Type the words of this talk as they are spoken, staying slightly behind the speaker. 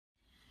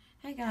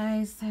Hi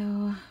guys,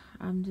 so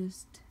I'm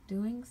just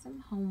doing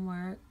some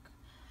homework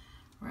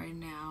right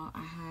now.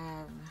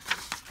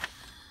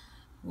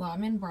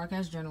 I'm in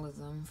broadcast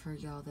journalism for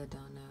y'all that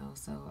don't know.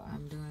 So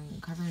I'm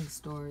covering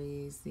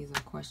stories. These are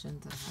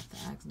questions that I have to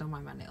ask. Don't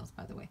mind my nails,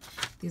 by the way.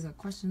 These are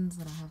questions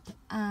that I have to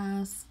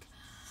ask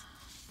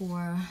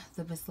for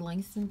the Miss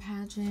Langston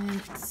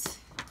pageant. It's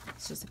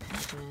just a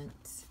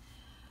pageant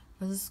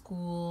for the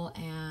school,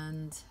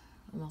 and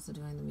I'm also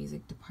doing the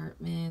music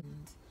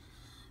department.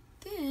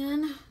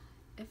 Then,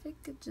 if it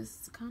could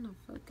just kind of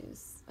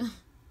focus. There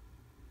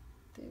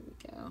we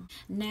go.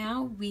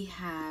 Now we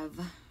have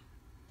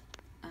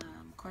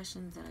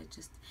questions that I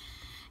just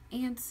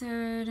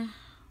answered.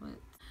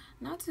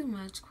 Not too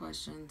much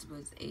questions, but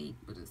it's 8,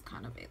 but it's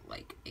kind of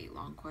like 8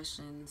 long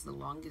questions. The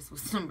longest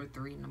was number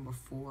 3, number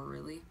 4,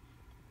 really.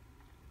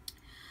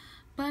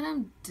 But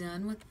I'm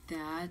done with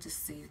that.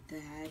 Just save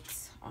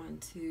that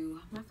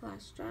onto my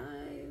flash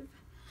drive.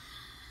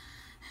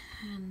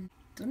 And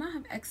do not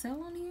have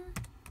Excel on here?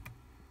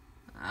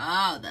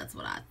 Oh, that's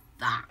what I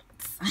thought.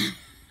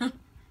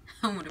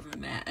 I would have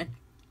been mad.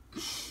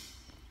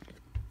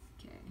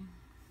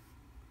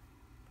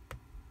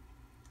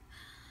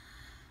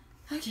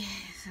 Okay,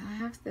 so I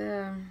have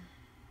to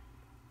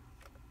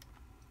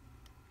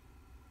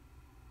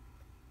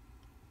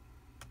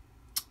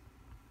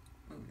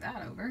move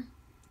that over.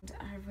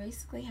 I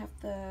basically have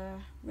to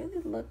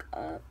really look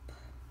up.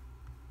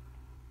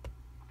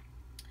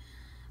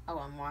 Oh,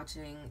 I'm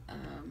watching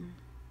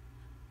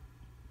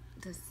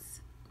this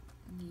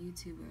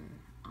YouTuber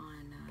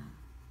on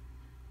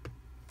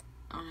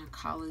a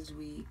college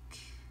week.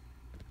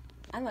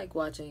 I like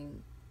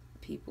watching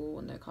people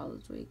in their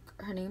college week.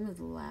 Her name is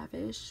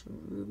Lavish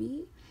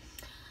Ruby.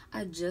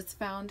 I just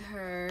found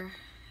her.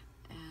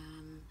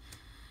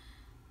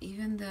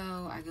 Even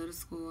though I go to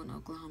school in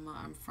Oklahoma,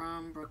 I'm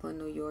from Brooklyn,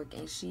 New York,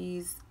 and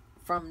she's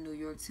from New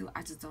York too.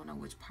 I just don't know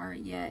which part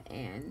yet,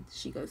 and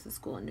she goes to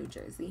school in New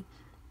Jersey.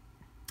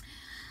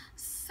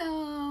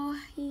 So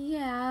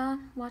yeah,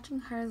 watching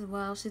her as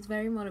well. She's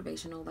very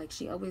motivational. Like,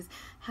 she always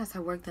has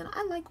her work done.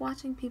 I like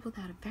watching people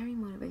that are very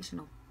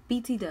motivational.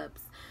 BT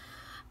dubs.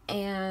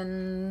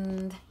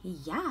 And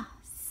yeah,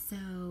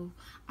 so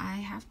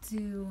I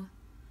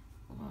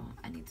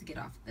need to get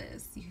off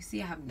this. You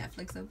see I have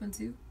Netflix open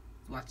too.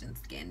 Watching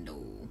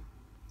Scandal.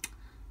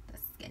 The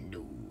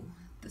Scandal.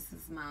 This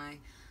is my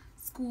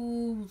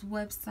school's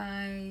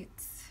website.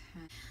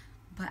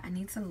 But I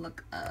need to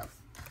look up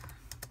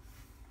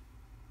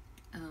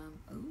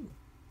oh,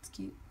 it's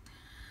cute.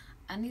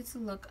 I need to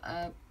look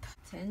up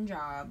 10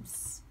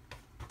 jobs,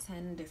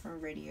 10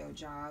 different radio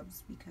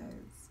jobs,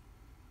 because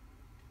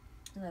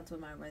that's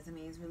what my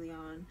resume is really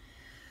on.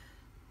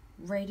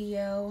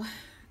 Radio,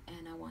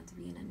 and I want to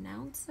be an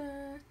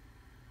announcer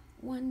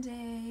one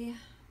day.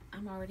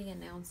 I'm already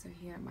an announcer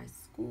here at my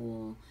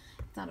school.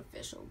 It's not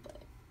official,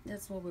 but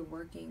that's what we're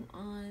working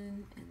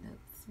on, and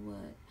that's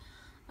what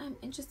I'm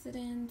interested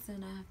in. So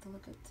now I have to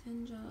look at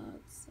 10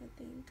 jobs. I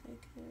think I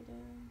could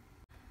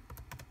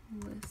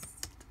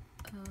list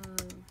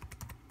of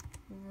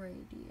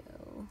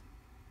radio.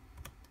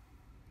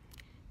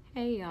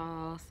 Hey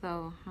y'all,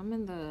 so I'm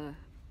in the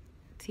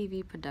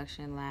TV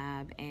production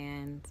lab,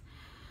 and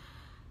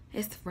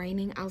it's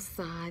raining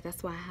outside.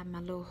 That's why I have my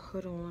little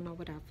hood on or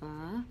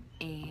whatever,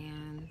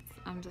 and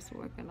I'm just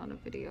working on a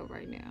video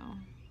right now.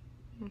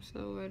 I'm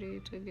so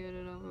ready to get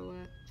it over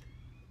with.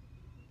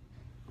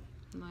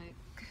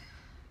 Like,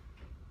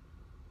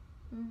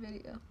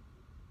 video.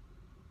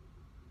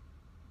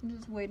 I'm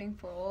just waiting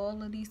for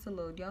all of these to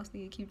load. Y'all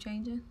see it keep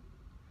changing?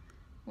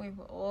 Waiting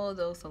for all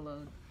those to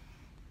load.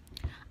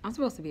 I'm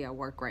supposed to be at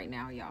work right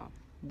now, y'all.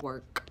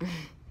 Work.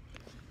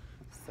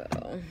 So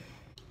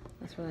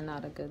that's really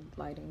not a good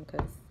lighting,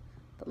 because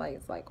the light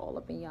is like all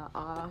up in y'all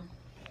eye.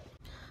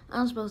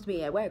 I'm supposed to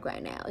be at work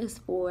right now. It's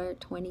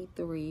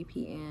 4:23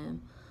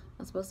 p.m.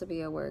 I'm supposed to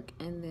be at work,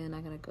 and then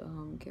I gotta go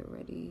home, get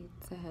ready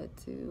to head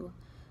to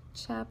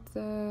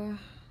chapter,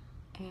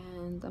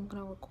 and I'm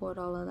gonna record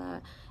all of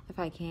that if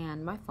I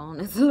can. My phone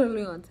is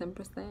literally on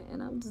 10%,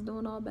 and I'm just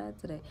doing all bad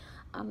today.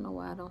 I don't know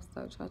why I don't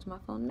start charging my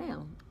phone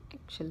now.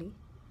 Actually,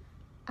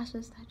 I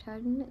should start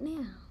charging it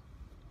now.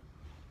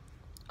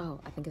 Oh,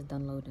 I think it's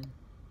done loading.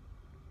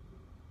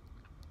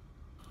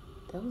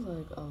 That was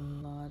like a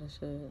lot of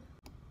shit.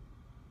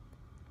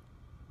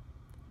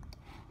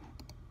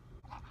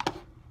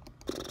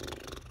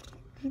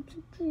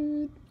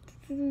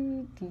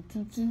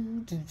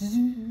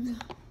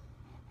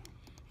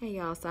 Hey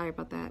y'all, sorry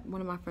about that.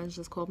 One of my friends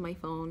just called my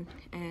phone,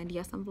 and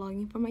yes, I'm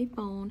vlogging from my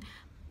phone,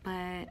 but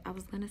I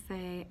was gonna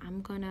say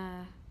I'm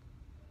gonna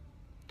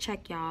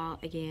check y'all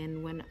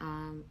again when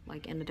I'm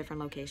like in a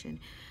different location.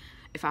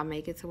 If I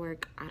make it to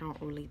work, I don't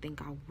really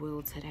think I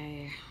will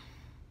today.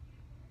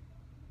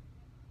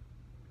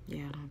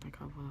 Yeah, I don't think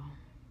I will.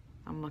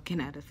 I'm looking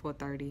at it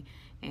 4:30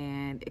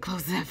 and it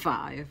closes at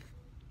 5.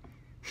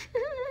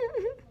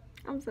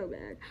 I'm so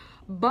bad.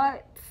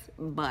 But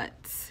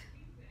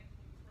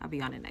I'll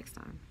be on it next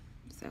time.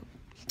 So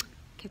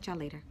catch y'all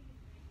later.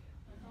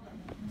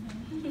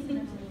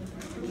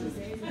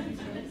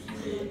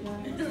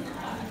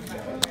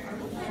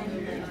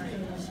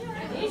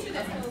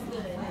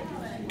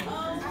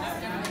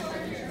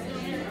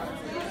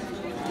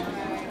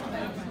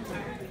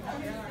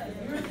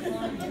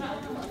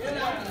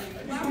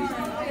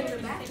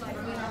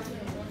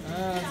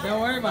 Don't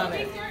worry about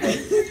it.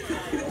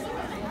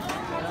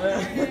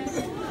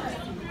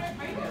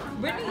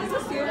 Brittany, is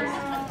this yours?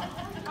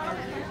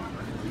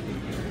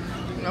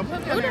 No,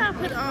 what did I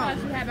put on?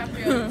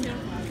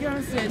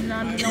 Kiara said,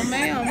 no,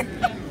 ma'am.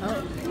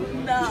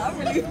 Nah, I'm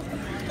really.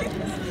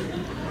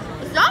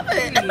 Stop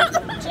it.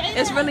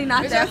 It's really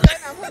not that.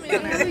 What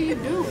are you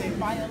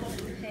doing?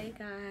 Hey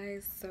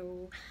guys,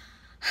 so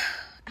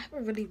I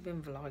haven't really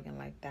been vlogging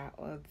like that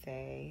all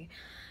day,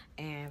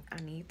 and I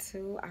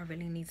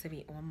really need to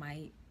be on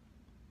my,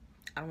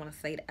 I don't want to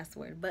say the S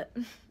word, but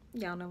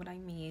y'all know what I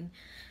mean.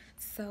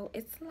 So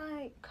it's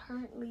like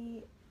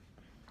currently,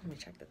 let me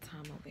check the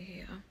time over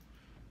here.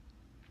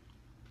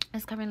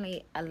 It's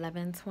currently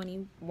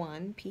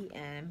 11:21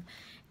 p.m.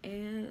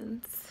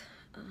 and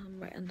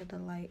right under the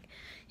light,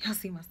 y'all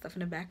see my stuff in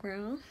the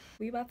background.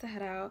 We about to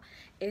head out.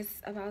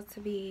 It's about to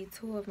be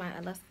 2 of my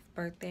LS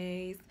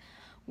birthdays.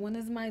 One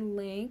is my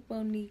link,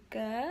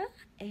 Monica,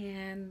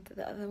 and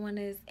the other one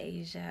is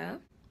Asia.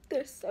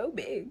 They're so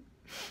big.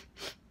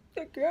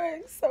 They're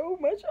growing so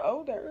much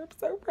older. I'm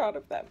so proud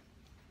of them.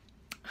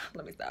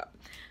 Let me stop.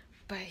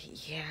 But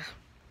yeah,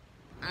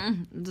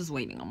 I'm just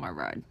waiting on my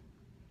ride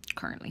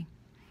currently.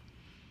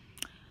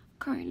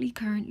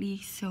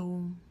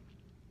 So